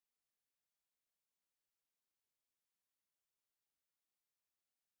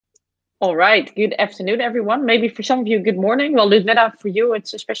All right. Good afternoon, everyone. Maybe for some of you, good morning. Well, Ludmila, for you,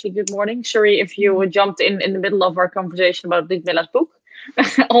 it's especially good morning. Sorry if you jumped in the middle of our conversation about Ludmila's book.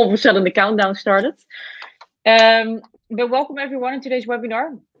 All of a sudden, the countdown started. But welcome, everyone, in today's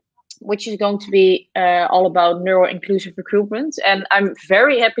webinar, which is going to be all about neuro-inclusive recruitment. And I'm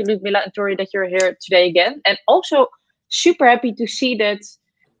very happy, Ludmila and Tori, that you're here today again. And also super happy to see that,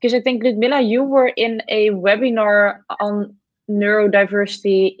 because I think, Ludmila, you were in a webinar on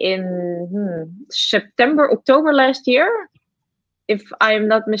neurodiversity in September, October last year, if I am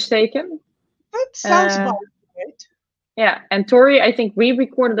not mistaken. That sounds about right. Yeah, and Tori, I think we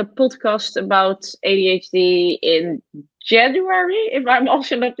recorded a podcast about ADHD in January, if I'm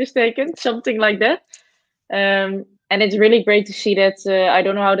also not mistaken, something like that. And it's really great to see that. I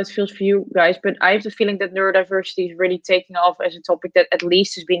don't know how that feels for you guys, but I have the feeling that neurodiversity is really taking off as a topic that at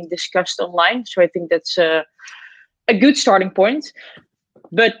least is being discussed online. So I think that's a good starting point.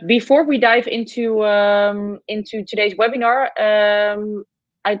 But before we dive into today's webinar,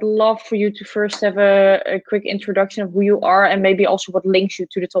 I'd love for you to first have a quick introduction of who you are and maybe also what links you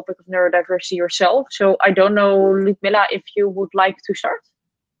to the topic of neurodiversity yourself. So I don't know, Ludmila, if you would like to start.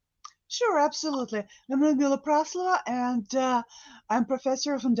 Sure, absolutely. I'm Ludmila Praslova, and I'm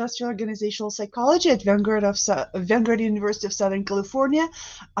professor of industrial organizational psychology at Vanguard University of Southern California.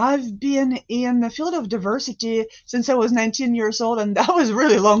 I've been in the field of diversity since I was 19 years old, and that was a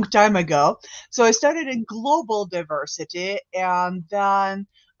really long time ago. So I started in global diversity, and then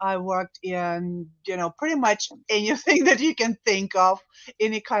I worked in, pretty much anything that you can think of,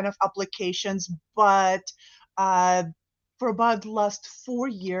 any kind of applications, but for about the last 4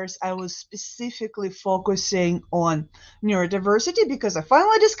 years, I was specifically focusing on neurodiversity because I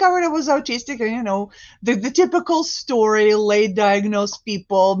finally discovered I was autistic. And, the typical story, late diagnosed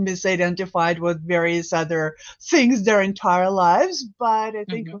people misidentified with various other things their entire lives. But I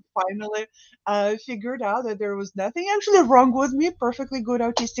think I finally figured out that there was nothing actually wrong with me, perfectly good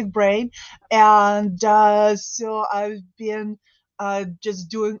autistic brain. And so I've been just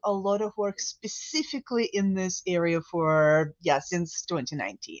doing a lot of work specifically in this area since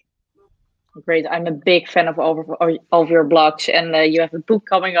 2019. Great. I'm a big fan of all of your blogs, and you have a book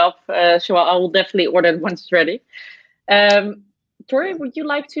coming up, so I will definitely order it once it's ready. Tori, would you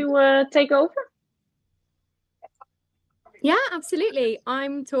like to take over? Yeah, absolutely.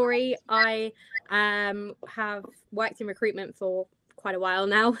 I'm Tori. I have worked in recruitment for quite a while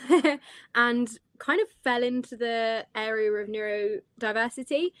now and kind of fell into the area of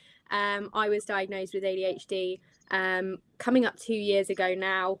neurodiversity. I was diagnosed with ADHD coming up 2 years ago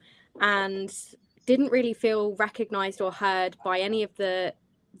now, and didn't really feel recognized or heard by any of the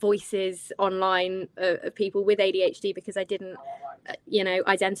voices online of people with ADHD because I didn't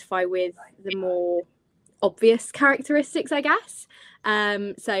identify with the more obvious characteristics, I guess.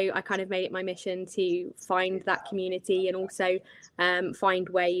 So I kind of made it my mission to find that community and also find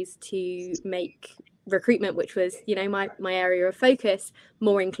ways to make recruitment, which was, my area of focus,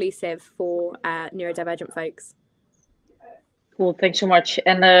 more inclusive for neurodivergent folks. Cool, thanks so much.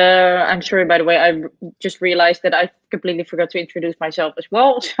 And I'm sorry, by the way, I just realized that I completely forgot to introduce myself as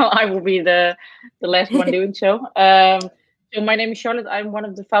well. So I will be the last one doing so. So my name is Charlotte. I'm one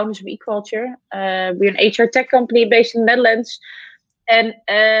of the founders of Equalture. We're an HR tech company based in the Netherlands. And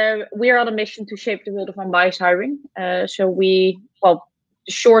we are on a mission to shape the world of unbiased hiring.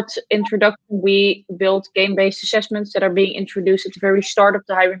 Short introduction, we build game-based assessments that are being introduced at the very start of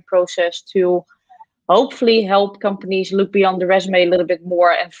the hiring process to hopefully help companies look beyond the resume a little bit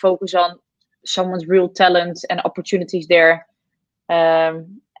more and focus on someone's real talents and opportunities there.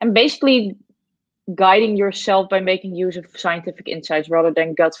 And basically guiding yourself by making use of scientific insights rather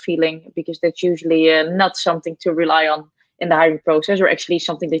than gut feeling, because that's usually not something to rely on in the hiring process, or actually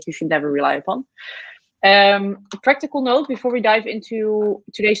something that you should never rely upon. A practical note before we dive into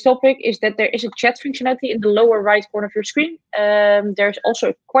today's topic is that there is a chat functionality in the lower right corner of your screen. There's also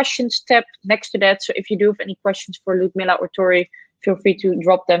a questions tab next to that. So if you do have any questions for Ludmila or Tori, feel free to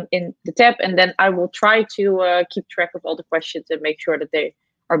drop them in the tab, and then I will try to keep track of all the questions and make sure that they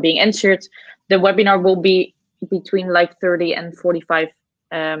are being answered. The webinar will be between 30 and 45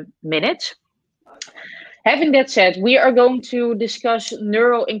 minutes. Having that said, we are going to discuss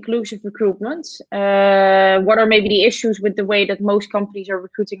neuro-inclusive recruitment. What are maybe the issues with the way that most companies are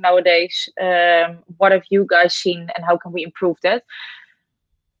recruiting nowadays? What have you guys seen and how can we improve that?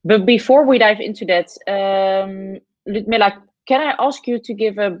 But before we dive into that, Ludmila, can I ask you to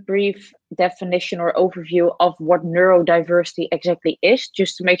give a brief definition or overview of what neurodiversity exactly is,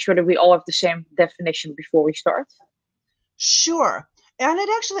 just to make sure that we all have the same definition before we start? Sure. And it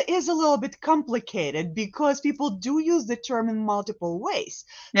actually is a little bit complicated because people do use the term in multiple ways.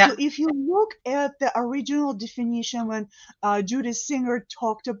 Yeah. So if you look at the original definition when Judith Singer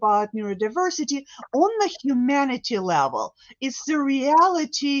talked about neurodiversity on the humanity level, it's the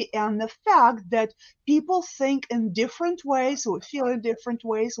reality and the fact that people think in different ways, we feel in different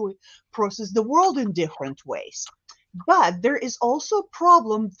ways, we process the world in different ways. But there is also a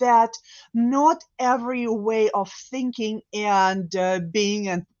problem that not every way of thinking and being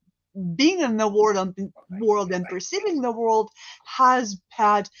in the world and perceiving the world has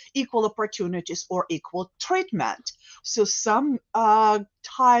had equal opportunities or equal treatment. So some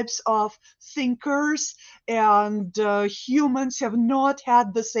types of thinkers and humans have not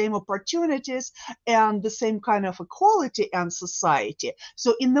had the same opportunities and the same kind of equality in society.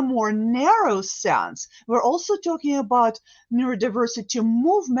 So in the more narrow sense, we're also talking about neurodiversity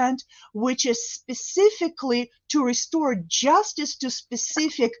movement, which is specifically to restore justice to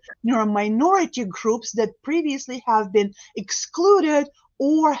specific neurominority groups that previously have been excluded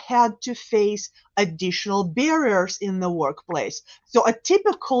or had to face additional barriers in the workplace. So a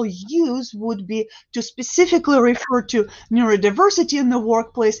typical use would be to specifically refer to neurodiversity in the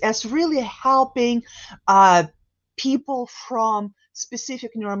workplace as really helping people from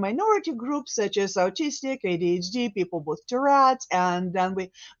specific neurominority groups such as autistic, ADHD, people with Tourette's, and then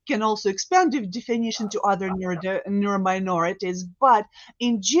we can also expand the definition to other neurominorities. But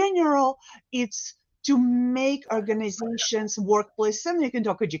in general, it's to make organizations, workplace, and you can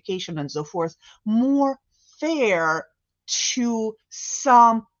talk education and so forth, more fair to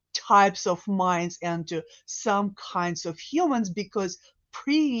some types of minds and to some kinds of humans, because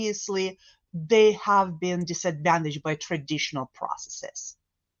previously they have been disadvantaged by traditional processes.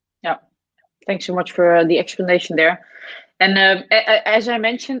 Yeah, thanks so much for the explanation there. And as I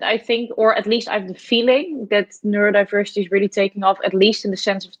mentioned, I think, or at least I have the feeling that neurodiversity is really taking off, at least in the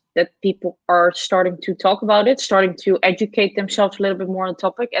sense of that people are starting to talk about it, starting to educate themselves a little bit more on the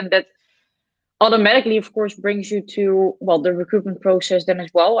topic. And that automatically, of course, brings you to, well, the recruitment process then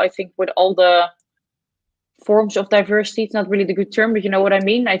as well. I think with all the forms of diversity, it's not really the good term, but you know what I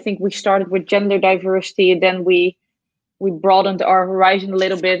mean? I think we started with gender diversity, and then we broadened our horizon a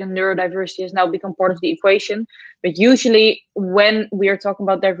little bit, and neurodiversity has now become part of the equation. But usually when we are talking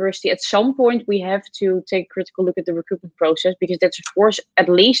about diversity, at some point we have to take a critical look at the recruitment process, because that's, of course, at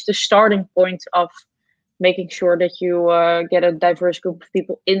least the starting point of making sure that you get a diverse group of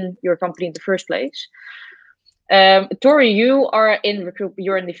people in your company in the first place. Tori, you are in recruitment.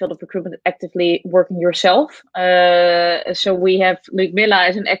 You're in the field of recruitment, actively working yourself. So we have Ludmila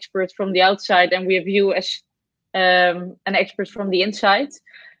as an expert from the outside, and we have you as an expert from the inside.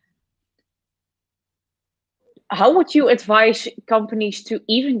 How would you advise companies to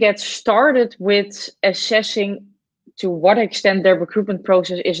even get started with assessing to what extent their recruitment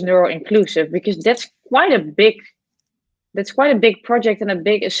process is neuro-inclusive? Because that's quite a big project and a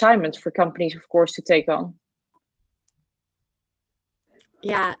big assignment for companies, of course, to take on.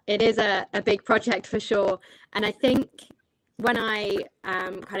 Yeah, it is a big project for sure. And I think when I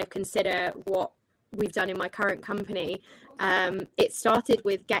kind of consider what we've done in my current company, it started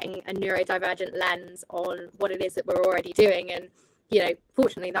with getting a neurodivergent lens on what it is that we're already doing. And, you know,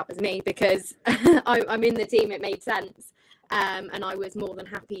 fortunately that was me, because I'm in the team, it made sense. And I was more than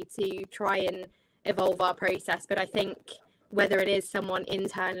happy to try and evolve our process. But I think whether it is someone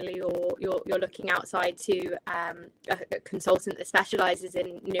internally or you're looking outside to a consultant that specializes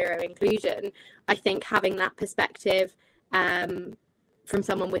in neuroinclusion, I think having that perspective from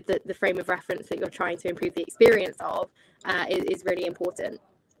someone with the frame of reference that you're trying to improve the experience of is really important.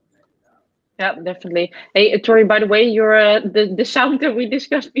 Yeah, definitely. Hey, Tori, by the way, you're the sound that we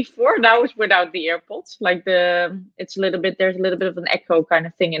discussed before now is without the AirPods. Like there's a little bit of an echo kind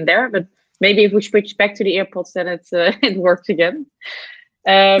of thing in there, but maybe if we switch back to the AirPods, then it works again.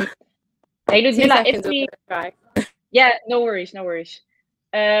 Hey, Ludmila, if we try. Yeah, no worries.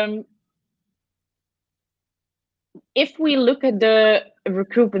 If we look at the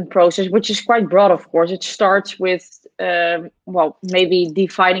recruitment process, which is quite broad, of course, it starts with, well, maybe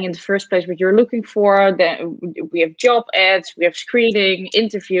defining in the first place what you're looking for. Then we have job ads, we have screening,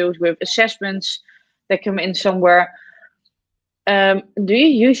 interviews, we have assessments that come in somewhere. Do you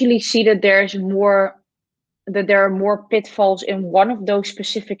usually see that there are more pitfalls in one of those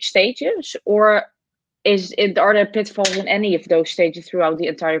specific stages, or are there pitfalls in any of those stages throughout the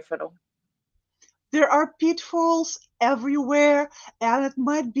entire funnel? There are pitfalls everywhere, and it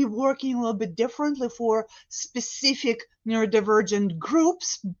might be working a little bit differently for specific neurodivergent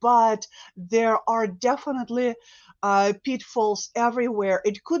groups, but there are definitely pitfalls everywhere.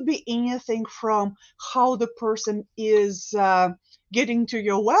 It could be anything from how the person is getting to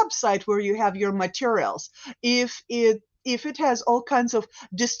your website where you have your materials. If it has all kinds of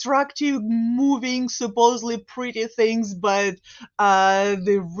destructive, moving, supposedly pretty things, but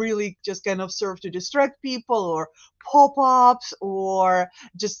they really just kind of serve to distract people, or pop-ups, or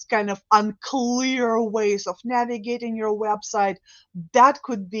just kind of unclear ways of navigating your website, that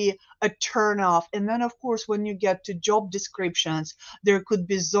could be a turnoff. And then, of course, when you get to job descriptions, there could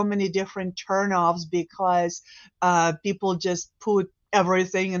be so many different turnoffs because people just put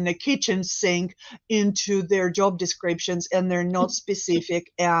everything in the kitchen sink into their job descriptions, and they're not specific,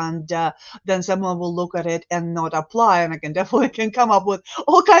 and then someone will look at it and not apply. And I can definitely come up with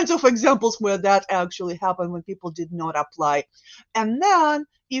all kinds of examples where that actually happened, when people did not apply. And then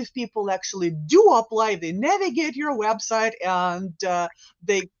if people actually do apply, they navigate your website, and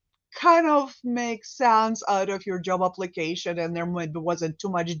they kind of make sense out of your job application, and there wasn't too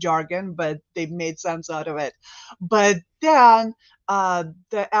much jargon, but they made sense out of it. But then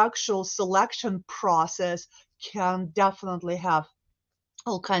the actual selection process can definitely have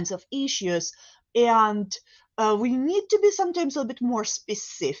all kinds of issues. And we need to be sometimes a bit more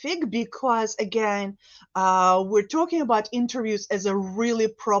specific, because again, we're talking about interviews as a really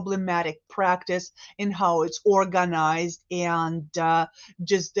problematic practice in how it's organized, and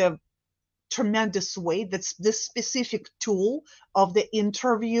just the tremendous way that this specific tool of the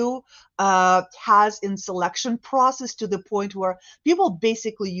interview has in selection process, to the point where people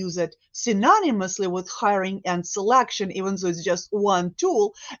basically use it synonymously with hiring and selection, even though it's just one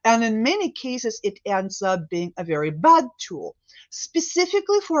tool. And in many cases, it ends up being a very bad tool,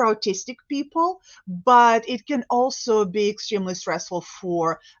 specifically for autistic people, but it can also be extremely stressful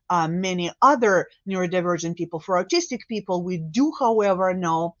for many other neurodivergent people. For autistic people, we do, however,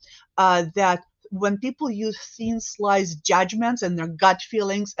 know that when people use thin sliced judgments and their gut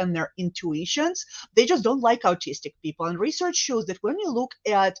feelings and their intuitions, they just don't like autistic people. And research shows that when you look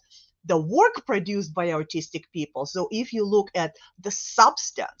at the work produced by autistic people, so if you look at the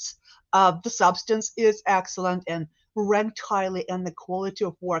substance is excellent and ranked highly, and the quality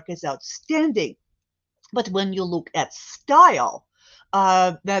of work is outstanding. But when you look at style,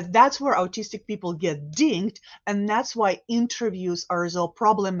 that's where autistic people get dinged, and that's why interviews are so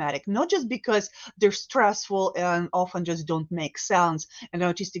problematic. Not just because they're stressful and often just don't make sense, and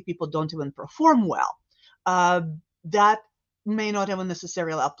autistic people don't even perform well. That may not even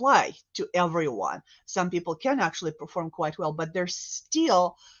necessarily apply to everyone. Some people can actually perform quite well, but there's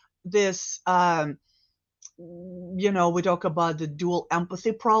still this we talk about the dual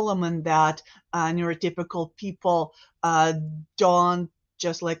empathy problem, and that neurotypical people don't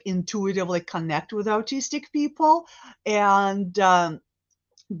just like intuitively connect with autistic people. And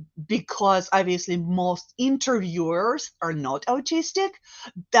because obviously most interviewers are not autistic,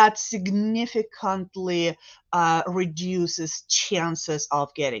 that significantly reduces chances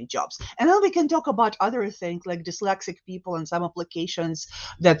of getting jobs. And then we can talk about other things like dyslexic people and some applications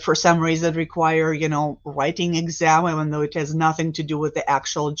that for some reason require, writing exam, even though it has nothing to do with the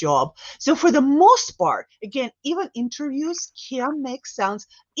actual job. So for the most part, again, even interviews can make sense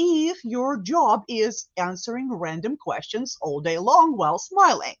if your job is answering random questions all day long while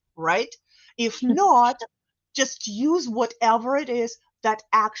smiling, right? If not, just use whatever it is that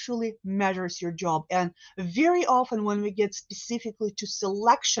actually measures your job. And very often when we get specifically to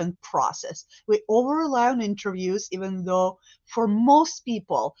selection process, we over-rely on interviews, even though for most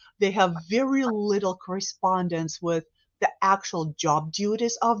people, they have very little correspondence with the actual job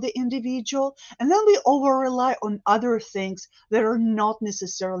duties of the individual. And then we over-rely on other things that are not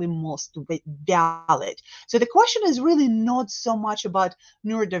necessarily most valid. So the question is really not so much about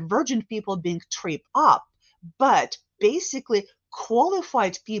neurodivergent people being tripped up, but basically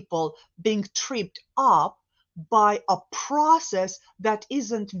qualified people being tripped up by a process that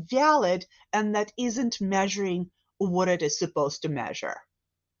isn't valid and that isn't measuring what it is supposed to measure.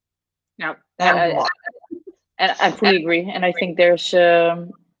 Yeah, and I fully agree. And I think there's,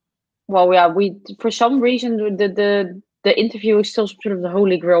 we for some reason the interview is still sort of the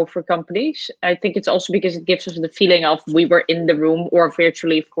holy grail for companies. I think it's also because it gives us the feeling of we were in the room, or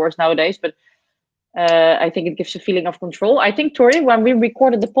virtually, of course, nowadays, but I think it gives a feeling of control. I think, Tori, when we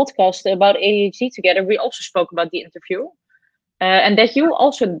recorded the podcast about ADHD together, we also spoke about the interview. And that you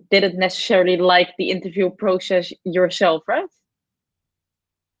also didn't necessarily like the interview process yourself, right?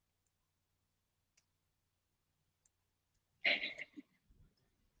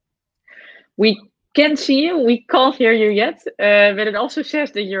 We can see you, we can't hear you yet, but it also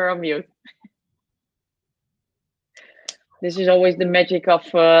says that you're on mute. This is always the magic of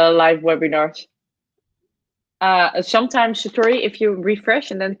live webinars. Sometimes, Tori, if you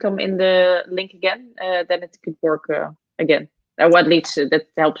refresh and then come in the link again, then it could work again. Or at least that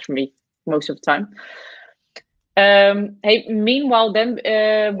helps me most of the time. Hey, meanwhile, then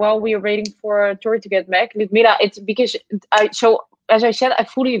while we are waiting for Tori to get back, Ludmila, it's because as I said, I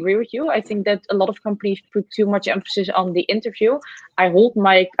fully agree with you. I think that a lot of companies put too much emphasis on the interview. I will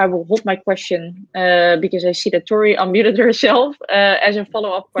hold my question because I see that Tori unmuted herself as a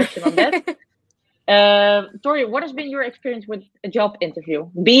follow-up question on that. Tori, what has been your experience with a job interview?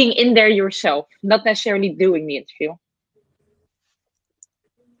 Being in there yourself, not necessarily doing the interview.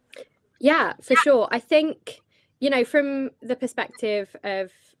 Yeah, for sure. I think, from the perspective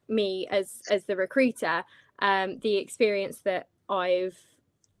of me as the recruiter, the experience that I've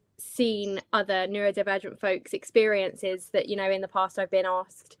seen other neurodivergent folks experience is that, in the past I've been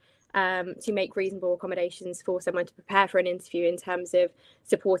asked to make reasonable accommodations for someone to prepare for an interview in terms of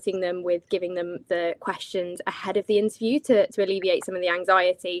supporting them with giving them the questions ahead of the interview to alleviate some of the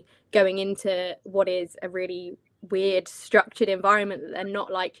anxiety going into what is a really weird structured environment that they're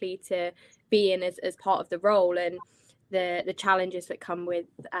not likely to be in as part of the role, and the challenges that come with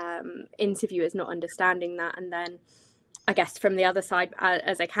interviewers not understanding that. And then I guess from the other side,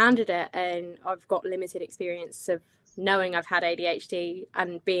 as a candidate, and I've got limited experience of knowing I've had ADHD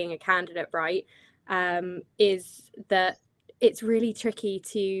and being a candidate, right, is that it's really tricky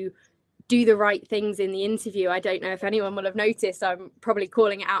to do the right things in the interview. I don't know if anyone will have noticed, I'm probably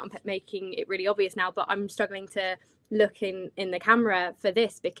calling it out and making it really obvious now, but I'm struggling to look in the camera for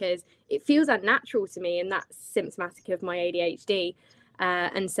this because it feels unnatural to me, and that's symptomatic of my ADHD.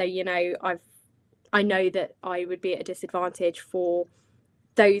 And so, I know that I would be at a disadvantage for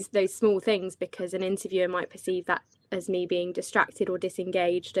those small things because an interviewer might perceive that as me being distracted or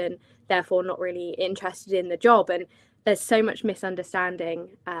disengaged and therefore not really interested in the job. And there's so much misunderstanding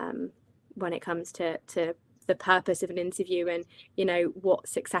when it comes to the purpose of an interview and, what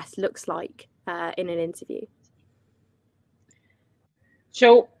success looks like in an interview.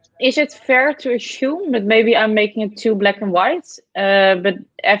 So is it fair to assume, but maybe I'm making it too black and white, but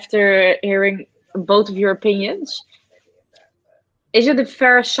after hearing both of your opinions, is it a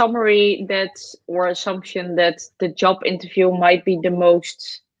fair summary or assumption that the job interview might be the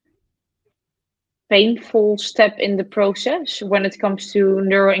most painful step in the process when it comes to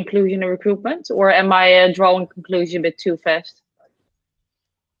neuro inclusion and recruitment? Or am I drawing conclusion a bit too fast?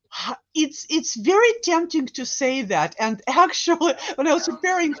 It's very tempting to say that, and actually when I was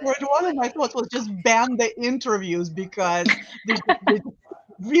preparing for it, one of my thoughts was just ban the interviews because they're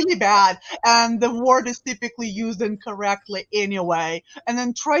really bad and the word is typically used incorrectly anyway, and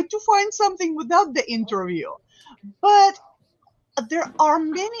then try to find something without the interview. But there are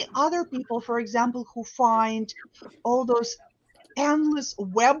many other people, for example, who find all those endless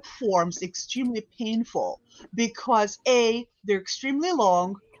web forms extremely painful because they're extremely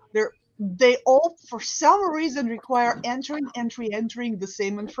long. They all, for some reason, require entering the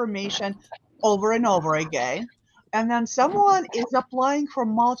same information over and over again. And then someone is applying for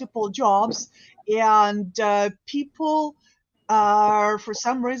multiple jobs, and people for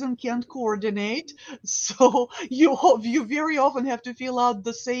some reason can't coordinate. So you very often have to fill out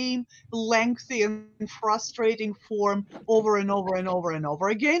the same lengthy and frustrating form over and over and over and over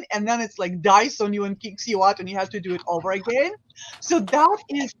again. And then it's like dice on you and kicks you out and you have to do it over again. So that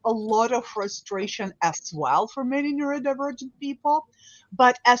is a lot of frustration as well for many neurodivergent people.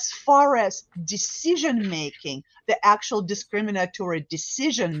 But as far as decision making, the actual discriminatory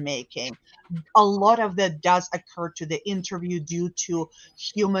decision making, a lot of that does occur to the interview due to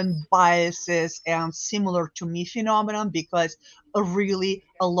human biases and similar to me phenomenon, because really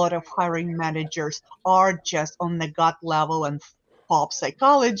a lot of hiring managers are just on the gut level and pop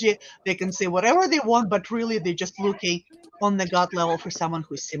psychology. They can say whatever they want, but really they're just looking on the gut level for someone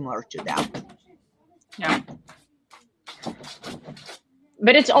who's similar to them. Yeah.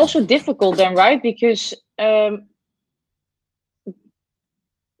 But it's also difficult then, right? Because I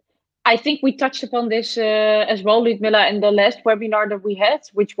think we touched upon this as well, Ludmila, in the last webinar that we had,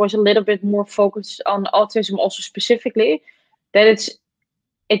 which was a little bit more focused on autism also specifically, that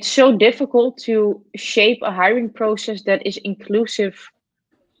it's so difficult to shape a hiring process that is inclusive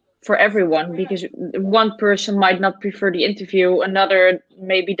for everyone, because one person might not prefer the interview, another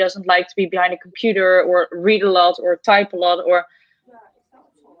maybe doesn't like to be behind a computer or read a lot or type a lot, or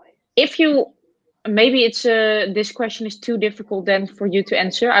if you maybe it's this question is too difficult then for you to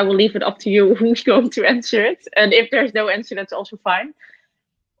answer. I will leave it up to you who's going to answer it, and if there's no answer, that's also fine.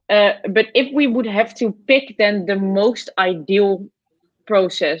 But if we would have to pick then the most ideal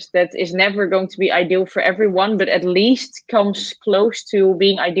process that is never going to be ideal for everyone, but at least comes close to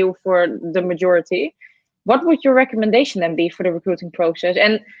being ideal for the majority, what would your recommendation then be for the recruiting process?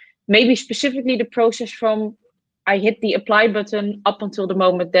 And maybe specifically the process from I hit the apply button up until the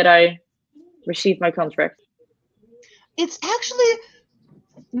moment that I received my contract? It's actually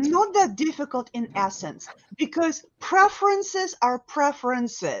not that difficult in essence, because preferences are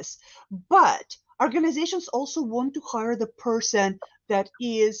preferences, but organizations also want to hire the person that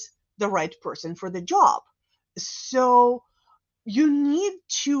is the right person for the job. So you need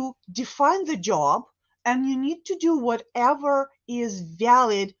to define the job, and you need to do whatever is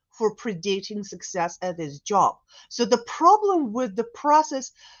valid for predicting success at this job. So the problem with the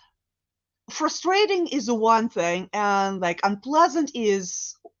process, frustrating is one thing, and like unpleasant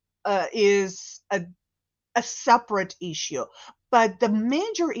is a separate issue. But the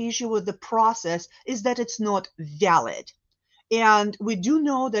major issue with the process is that it's not valid. And we do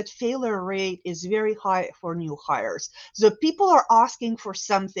know that failure rate is very high for new hires. So people are asking for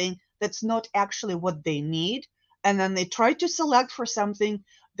something that's not actually what they need. And then they try to select for something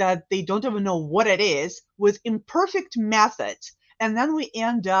that they don't even know what it is with imperfect methods. And then we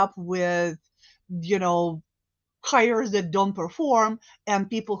end up with, hires that don't perform and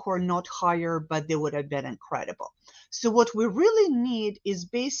people who are not hired, but they would have been incredible. So what we really need is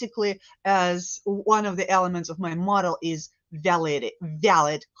basically, as one of the elements of my model, is valid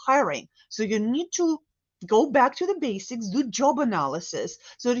hiring. So you need to go back to the basics, do job analysis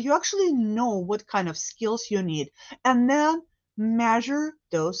so that you actually know what kind of skills you need, and then measure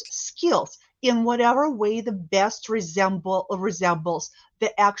those skills in whatever way the best resembles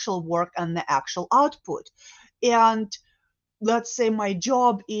the actual work and the actual output. And let's say my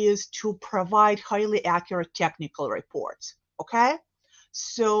job is to provide highly accurate technical reports. Okay.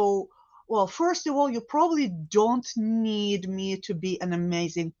 So, well, first of all, you probably don't need me to be an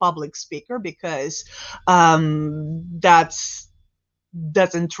amazing public speaker, because is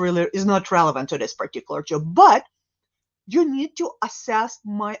not relevant to this particular job. But you need to assess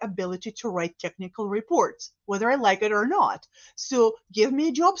my ability to write technical reports, whether I like it or not. So give me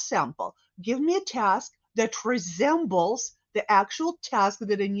a job sample, give me a task that resembles the actual task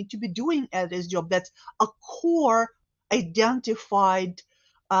that I need to be doing at this job. That's a core identified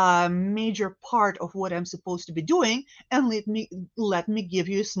major part of what I'm supposed to be doing, and let me give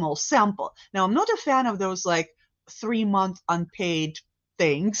you a small sample. Now, I'm not a fan of those like 3-month unpaid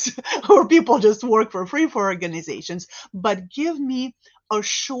things where people just work for free for organizations, but give me a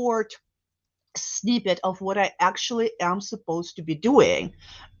short snippet of what I actually am supposed to be doing.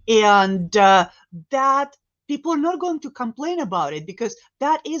 And that people are not going to complain about it, because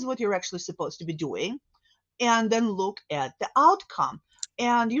that is what you're actually supposed to be doing. And then look at the outcome.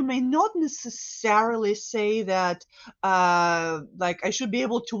 And you may not necessarily say that like I should be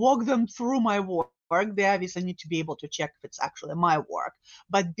able to walk them through my work. They obviously need to be able to check if it's actually my work.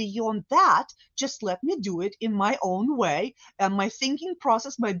 But beyond that, just let me do it in my own way. And my thinking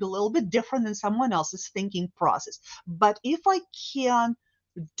process might be a little bit different than someone else's thinking process. But if I can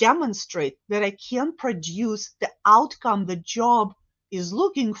demonstrate that I can produce the outcome the job is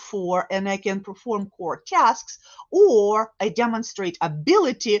looking for, and I can perform core tasks, or I demonstrate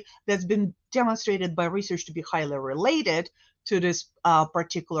ability that's been demonstrated by research to be highly related to this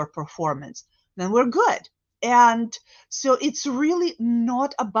particular performance, then we're good. And so it's really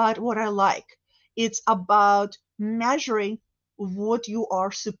not about what I like. It's about measuring what you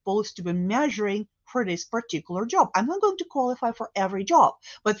are supposed to be measuring for this particular job. I'm not going to qualify for every job,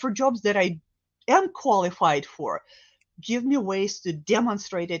 but for jobs that I am qualified for, give me ways to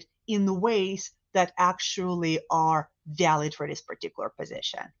demonstrate it in ways that actually are valid for this particular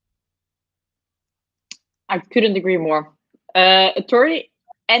position. I couldn't agree more. Tori,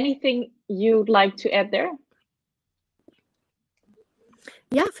 anything you'd like to add there?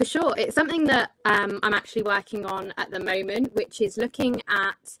 Yeah, for sure. It's something that I'm actually working on at the moment, which is looking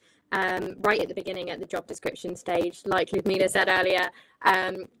at right at the beginning at the job description stage, like Ludmila said earlier,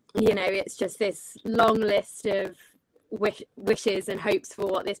 it's just this long list of wishes and hopes for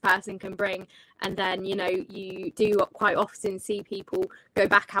what this person can bring, and then you do quite often see people go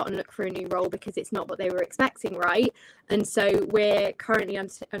back out and look for a new role because it's not what they were expecting, right? And so we're currently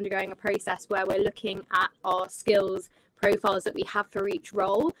undergoing a process where we're looking at our skills profiles that we have for each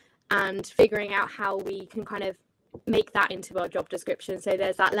role and figuring out how we can kind of make that into our job description, so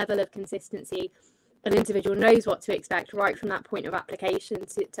there's that level of consistency. An individual knows what to expect right from that point of application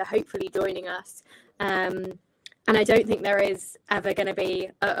to hopefully joining us. And I don't think there is ever going to be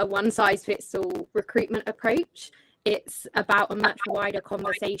a one-size-fits-all recruitment approach. It's about a much wider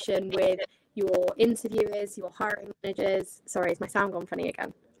conversation with your interviewers, your hiring managers. Sorry, is my sound gone funny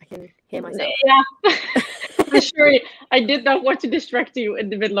again? I can hear myself. Yeah, I'm sure. I did not want to distract you in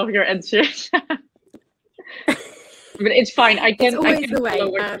the middle of your answers. But it's fine. I can. It's always I can the way.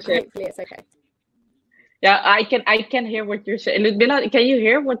 follow what you say. Hopefully, it's okay. Yeah, I can hear what you're saying. Ludmila, can you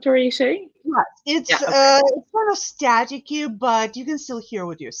hear what Tori is saying? Yes, it's Yeah, okay. it's kind of staticky, but you can still hear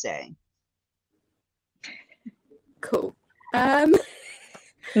what you're saying. Cool.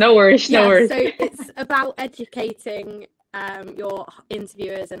 No worries, no Yeah, worries. so it's about educating your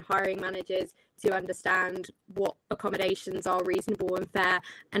interviewers and hiring managers to understand what accommodations are reasonable and fair,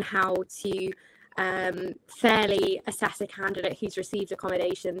 and how to fairly assess a candidate who's received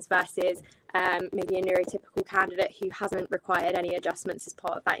accommodations versus maybe a neurotypical candidate who hasn't required any adjustments as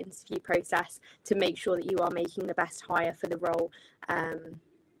part of that interview process, to make sure that you are making the best hire for the role.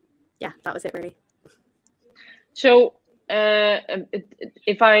 Yeah, that was it really. So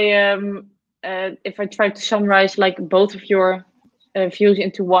if I try to summarize like both of your views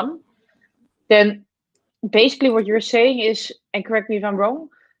into one, then basically what you're saying is, and correct me if I'm wrong,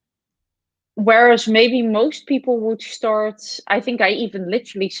 whereas maybe most people would start, I think I even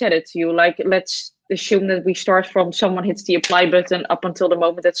literally said it to you, like, let's assume that we start from someone hits the apply button up until the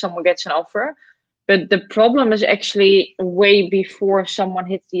moment that someone gets an offer. But the problem is actually way before someone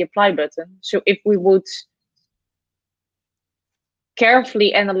hits the apply button. So if we would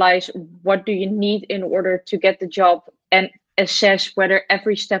carefully analyze what do you need in order to get the job, and assess whether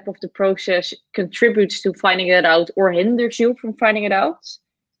every step of the process contributes to finding it out or hinders you from finding it out,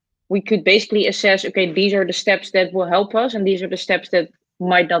 we could basically assess, okay, these are the steps that will help us and these are the steps that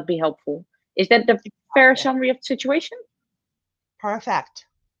might not be helpful. Is that the fair summary of the situation? Perfect.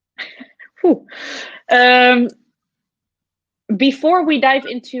 Before we dive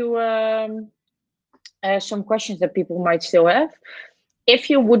into some questions that people might still have, if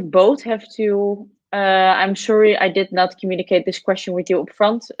you would both have to, I'm sorry I did not communicate this question with you up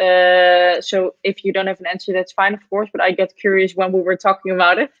front, so if you don't have an answer, that's fine, of course, but I got curious when we were talking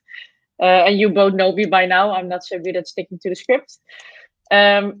about it, and you both know me by now, I'm not so good at sticking to the script.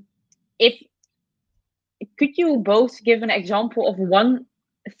 Could you both give an example of one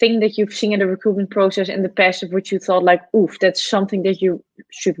thing that you've seen in the recruitment process in the past of which you thought like, oof, that's something that you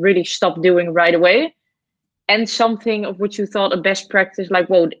should really stop doing right away? And something of which you thought a best practice, like,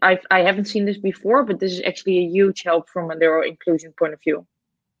 whoa, I haven't seen this before, but this is actually a huge help from a neuro inclusion point of view.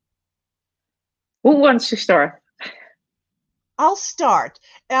 Who wants to start? I'll start.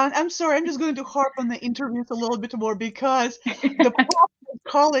 And I'm sorry, I'm just going to harp on the interviews a little bit more, because the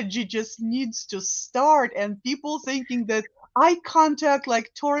psychology just needs to start, and people thinking that eye contact,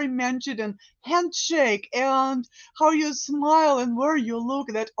 like Tori mentioned, and handshake, and how you smile and where you look,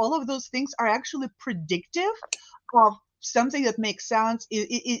 that all of those things are actually predictive of something that makes sense.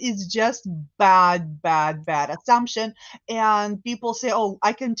 It's just bad assumption. And people say, oh,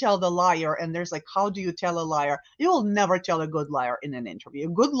 I can tell the liar. And there's like, how do you tell a liar? You'll never tell a good liar in an interview.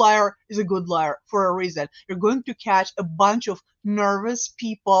 A good liar is a good liar for a reason. You're going to catch a bunch of nervous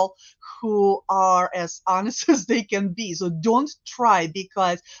people who are as honest as they can be. So don't try,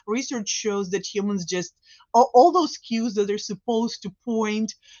 because research shows that humans just, all those cues that are supposed to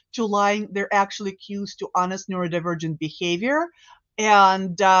point to lying, they're actually cues to honest neurodivergent behavior.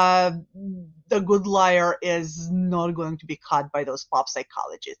 And the good liar is not going to be caught by those pop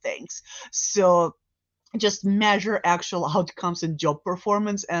psychology things. So just measure actual outcomes and job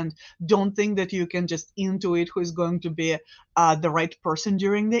performance, and don't think that you can just intuit who is going to be the right person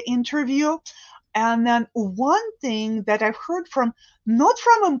during the interview. And then one thing that I've heard from, not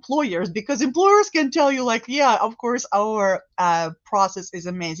from employers, because employers can tell you like, yeah, of course, our process is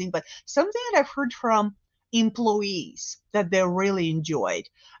amazing, but something that I've heard from employees that they really enjoyed.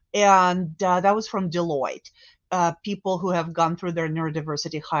 And that was from Deloitte. People who have gone through their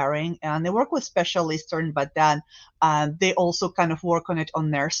neurodiversity hiring, and they work with specialists, but then they also kind of work on it on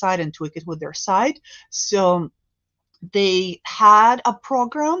their side and tweak it with their side. So they had a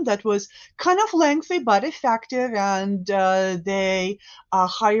program that was kind of lengthy but effective, and they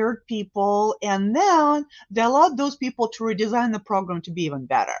hired people, and then they allowed those people to redesign the program to be even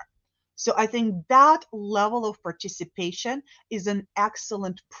better. So I think that level of participation is an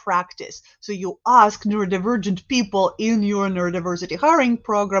excellent practice. So you ask neurodivergent people in your neurodiversity hiring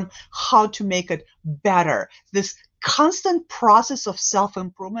program how to make it better. This constant process of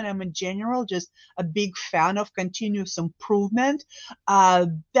self-improvement. I'm in general just a big fan of continuous improvement.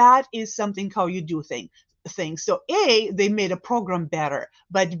 That is something how you do things. So A, they made a program better,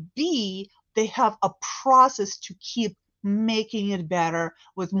 but B, they have a process to keep making it better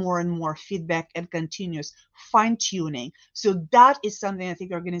with more and more feedback and continuous fine-tuning. So that is something I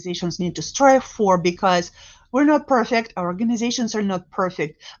think organizations need to strive for, because we're not perfect, our organizations are not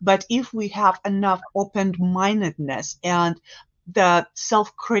perfect, but if we have enough open-mindedness and the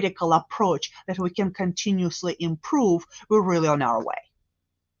self-critical approach that we can continuously improve, we're really on our way.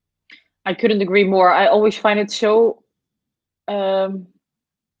 I couldn't agree more. I always find it so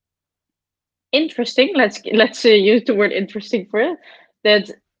interesting. Let's use the word interesting for it.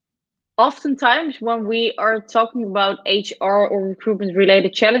 That oftentimes when we are talking about HR or recruitment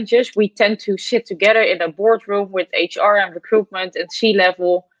related challenges, we tend to sit together in a boardroom with HR and recruitment and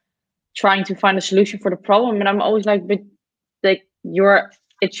C-level, trying to find a solution for the problem. And I'm always like, but like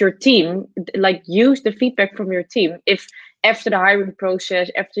it's your team. Like, use the feedback from your team. If after the hiring process,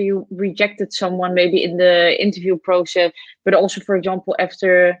 after you rejected someone, maybe in the interview process, but also, for example,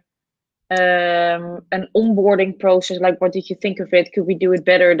 after an onboarding process, like, what did you think of it? Could we do it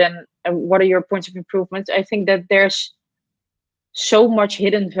better? Then what are your points of improvement? I think that there's so much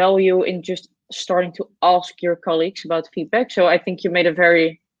hidden value in just starting to ask your colleagues about feedback. So I think you made a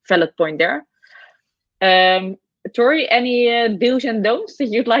very valid point there. Tori, any do's and don'ts that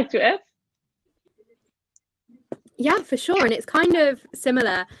you'd like to add? Yeah, for sure. And it's kind of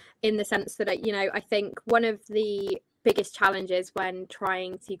similar in the sense that, I think one of the biggest challenges when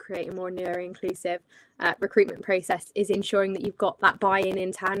trying to create a more neuro-inclusive recruitment process is ensuring that you've got that buy-in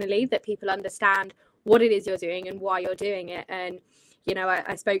internally, that people understand what it is you're doing and why you're doing it. And,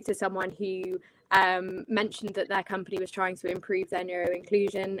 I spoke to someone who mentioned that their company was trying to improve their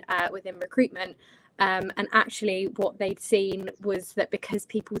neuro-inclusion within recruitment. And actually what they'd seen was that because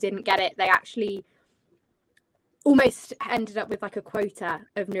people didn't get it, they actually almost ended up with like a quota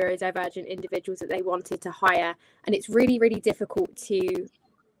of neurodivergent individuals that they wanted to hire. And it's really, really difficult to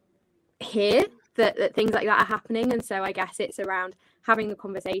hear that things like that are happening. And so I guess it's around having the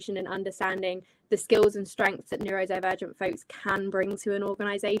conversation and understanding the skills and strengths that neurodivergent folks can bring to an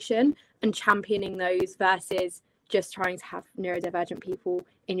organization and championing those versus just trying to have neurodivergent people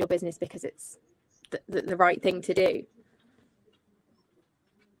in your business because it's the right thing to do.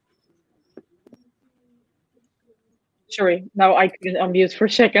 Sorry, now I couldn't unmute for a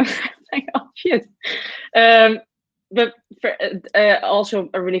second. Oh shit. But also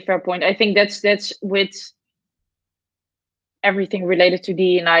a really fair point. I think that's with everything related to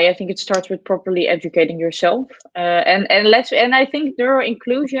D&I. I think it starts with properly educating yourself. And I think neuro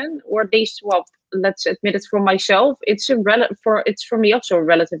inclusion, or at least, well, let's admit it, for myself, it's for me also a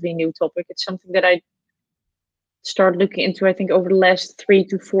relatively new topic. It's something that I started looking into, I think, over the last 3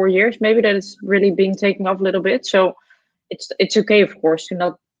 to 4 years, maybe, that it's really been taking off a little bit. So it's okay, of course, to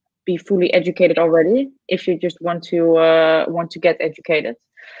not be fully educated already if you just want to get educated.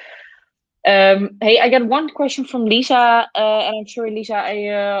 Hey, I got one question from Lisa, and I'm sorry, Lisa,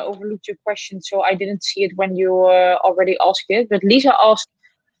 I overlooked your question, so I didn't see it when you already asked it. But Lisa asked,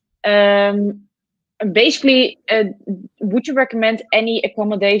 basically, would you recommend any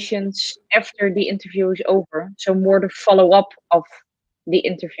accommodations after the interview is over? So more the follow-up of the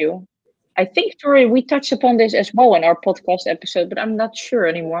interview. I think, Tori, we touched upon this as well in our podcast episode, but I'm not sure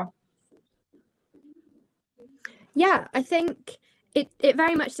anymore. Yeah, I think it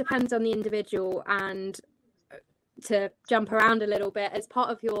very much depends on the individual. And to jump around a little bit, as part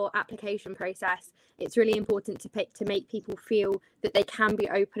of your application process, it's really important to make people feel that they can be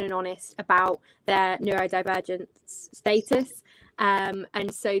open and honest about their neurodivergent status.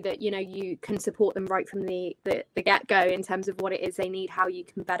 And so that, you can support them right from the get-go in terms of what it is they need, how you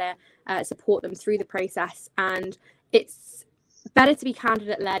can better support them through the process. And it's better to be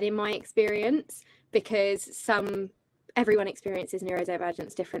candidate-led, in my experience, because everyone experiences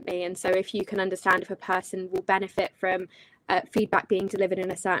neurodivergence differently. And so if you can understand if a person will benefit from feedback being delivered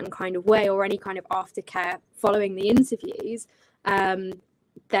in a certain kind of way, or any kind of aftercare following the interviews,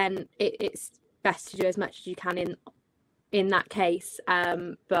 then it's best to do as much as you can in that case.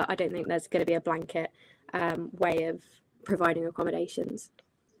 But I don't think there's going to be a blanket way of providing accommodations.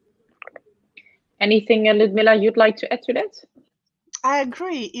 Anything, Ludmila, you'd like to add to that? I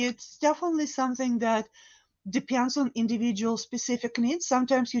agree. It's definitely something that depends on individual specific needs.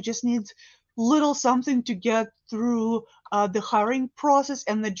 Sometimes you just need little something to get through the hiring process,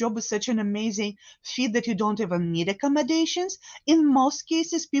 and the job is such an amazing fit that you don't even need accommodations. In most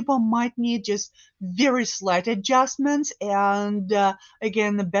cases, people might need just very slight adjustments, and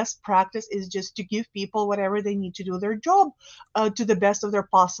again, the best practice is just to give people whatever they need to do their job to the best of their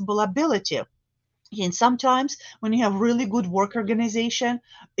possible ability. And sometimes when you have really good work organization,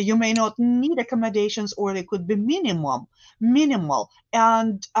 you may not need accommodations, or they could be minimal.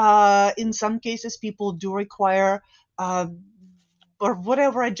 And in some cases, people do require or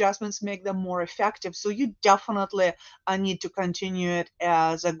whatever adjustments make them more effective. So you definitely need to continue it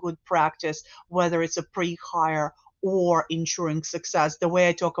as a good practice, whether it's a pre-hire or ensuring success. The way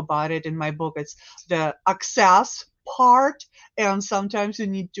I talk about it in my book, it's the access part, and sometimes you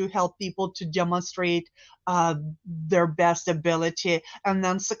need to help people to demonstrate their best ability, and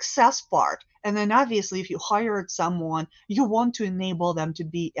then success part. And then obviously, if you hired someone, you want to enable them to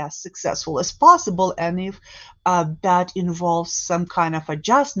be as successful as possible. And if that involves some kind of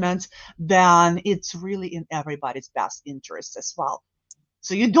adjustments, then it's really in everybody's best interest as well.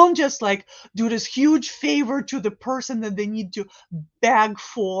 So you don't just like do this huge favor to the person that they need to beg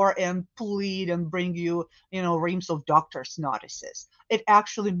for and plead and bring you, reams of doctor's notices. It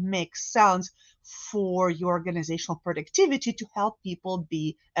actually makes sense for your organizational productivity to help people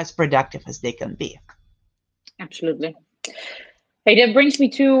be as productive as they can be. Absolutely. Hey, that brings me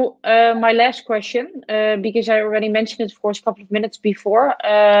to my last question, because I already mentioned it, of course, a couple of minutes before.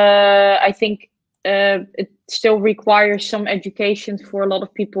 I think it still requires some education for a lot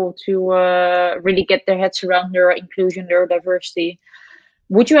of people to really get their heads around neuro-inclusion, neurodiversity.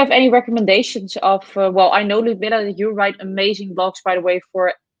 Would you have any recommendations of, well, I know, Ludmila, that you write amazing blogs, by the way,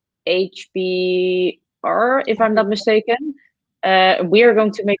 for HBR, if I'm not mistaken. We are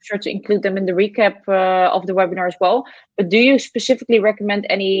going to make sure to include them in the recap of the webinar as well. But do you specifically recommend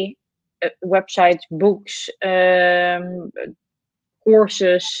any websites, books,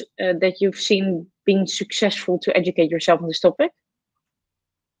 courses that you've seen being successful to educate yourself on this topic?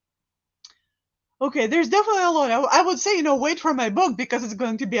 Okay, there's definitely a lot. I would say, wait for my book because it's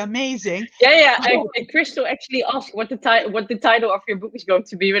going to be amazing. Yeah. And Crystal actually asked what the title of your book is going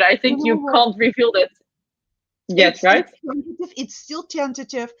to be, but I think you can't reveal that yet, right? It's still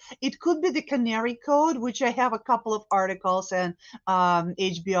tentative. It could be the Canary Code, which I have a couple of articles and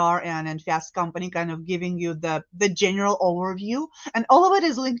HBR and Fast Company kind of giving you the general overview. And all of it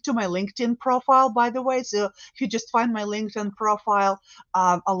is linked to my LinkedIn profile, by the way. So if you just find my LinkedIn profile,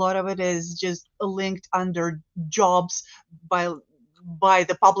 a lot of it is just linked under jobs by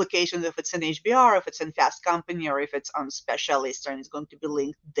the publication, if it's in HBR, if it's in Fast Company, or if it's on Specialist, and it's going to be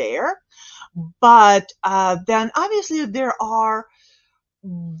linked there. But then obviously there are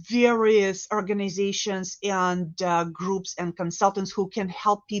various organizations and groups and consultants who can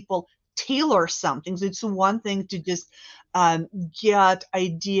help people tailor something. So it's one thing to just get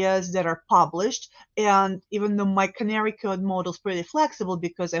ideas that are published. And even though my Canary Code model is pretty flexible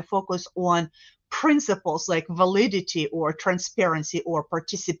because I focus on principles like validity or transparency or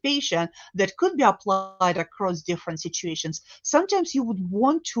participation that could be applied across different situations, sometimes you would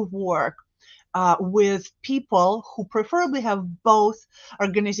want to work with people who preferably have both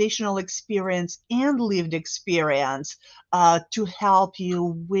organizational experience and lived experience to help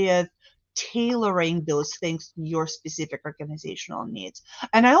you with tailoring those things to your specific organizational needs.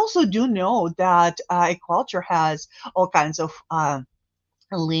 And I also do know that Equalture has all kinds of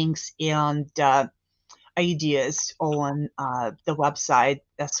links and ideas on the website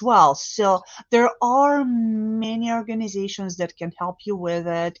as well. So there are many organizations that can help you with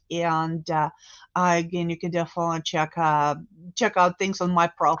it. And again, you can definitely check out things on my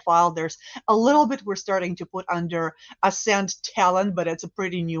profile. There's a little bit we're starting to put under Ascend Talent, but it's a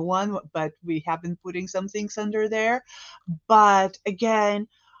pretty new one. But we have been putting some things under there. But again,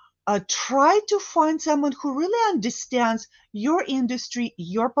 try to find someone who really understands your industry,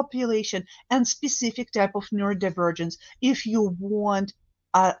 your population, and specific type of neurodivergence if you want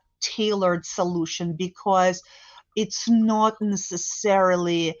a tailored solution, because it's not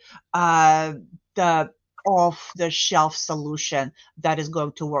necessarily the off-the-shelf solution that is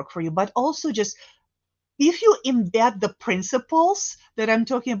going to work for you, but also just if you embed the principles that I'm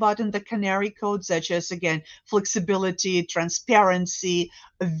talking about in the Canary Code, such as, again, flexibility, transparency,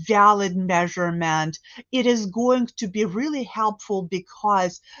 valid measurement, it is going to be really helpful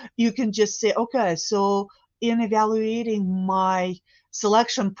because you can just say, okay, so in evaluating my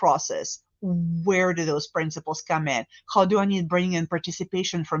selection process, where do those principles come in? How do I need to bring in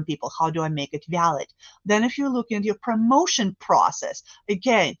participation from people? How do I make it valid? Then if you're looking at your promotion process,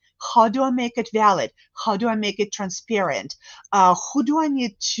 again, how do I make it valid? How do I make it transparent? Who do I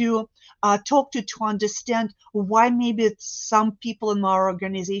need to talk to understand why maybe some people in our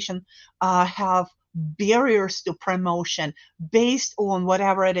organization have barriers to promotion based on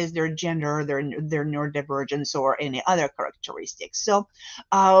whatever it is, their gender, their neurodivergence, or any other characteristics. So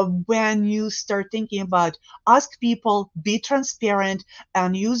when you start thinking about ask people, be transparent,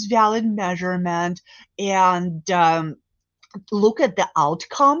 and use valid measurement, and look at the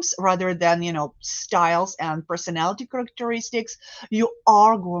outcomes rather than styles and personality characteristics, you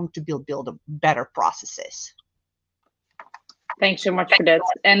are going to build better processes. Thanks so much for that.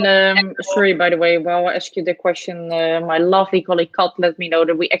 And sorry, by the way, while I ask you the question, my lovely colleague Kat let me know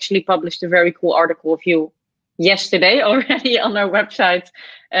that we actually published a very cool article of you yesterday already on our website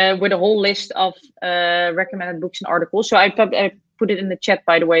with a whole list of recommended books and articles. So I put it in the chat,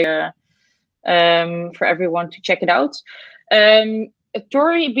 by the way, for everyone to check it out.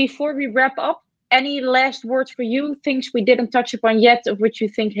 Tori, before we wrap up, any last words for you? Things we didn't touch upon yet, of which you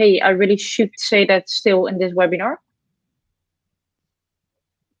think, hey, I really should say that still in this webinar?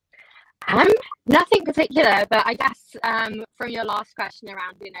 Nothing particular, but I guess from your last question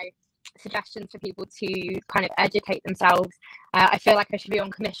around, suggestions for people to kind of educate themselves, I feel like I should be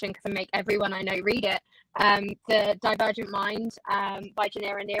on commission because I make everyone I know read it. The Divergent Mind by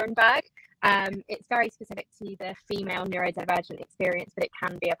Janira Nierenberg. It's very specific to the female neurodivergent experience, but it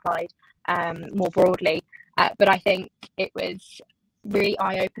can be applied more broadly. But I think it was really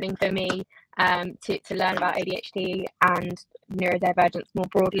eye-opening for me to learn about ADHD and neurodivergence more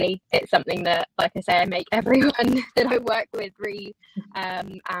broadly. It's something that, like I say, I make everyone that I work with read,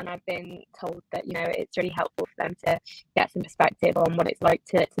 and I've been told that it's really helpful for them to get some perspective on what it's like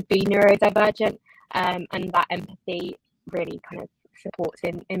to be neurodivergent, and that empathy really kind of supports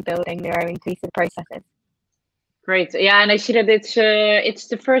in building neuro-inclusive processes. Great. Yeah, and I see that it's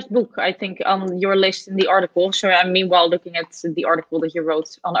the first book, I think, on your list in the article. So I'm meanwhile looking at the article that you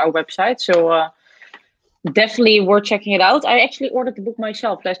wrote on our website. So definitely worth checking it out. I actually ordered the book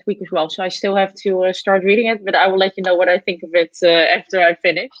myself last week as well, so I still have to start reading it, but I will let you know what I think of it after I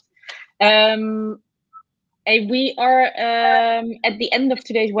finish. We are at the end of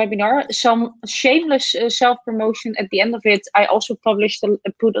today's webinar. Some shameless self-promotion at the end of it. I also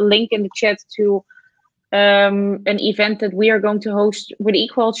put a link in the chat to an event that we are going to host with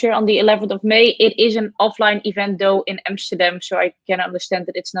Equalture on the 11th of May. It is an offline event though in Amsterdam, so I can understand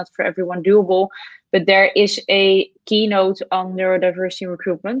that it's not for everyone doable, but there is a keynote on neurodiversity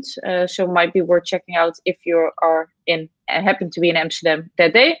recruitment, so might be worth checking out if you are happen to be in Amsterdam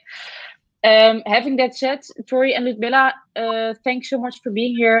that day. Having that said, Tori and Ludmila, thanks so much for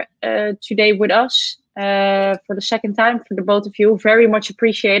being here today with us for the second time, for the both of you. Very much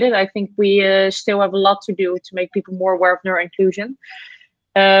appreciated. I think we still have a lot to do to make people more aware of neuroinclusion.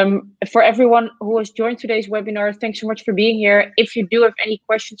 For everyone who has joined today's webinar, thanks so much for being here. If you do have any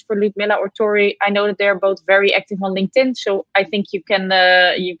questions for Ludmila or Tori, I know that they're both very active on LinkedIn, so I think you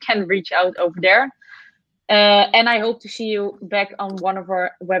can reach out over there. And I hope to see you back on one of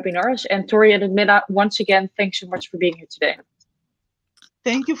our webinars. And Tori and Ludmila, once again, thanks so much for being here today.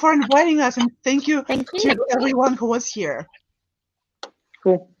 Thank you for inviting us, and thank you to everyone who was here.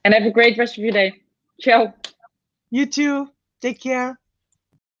 Cool. And have a great rest of your day. Ciao. You too. Take care.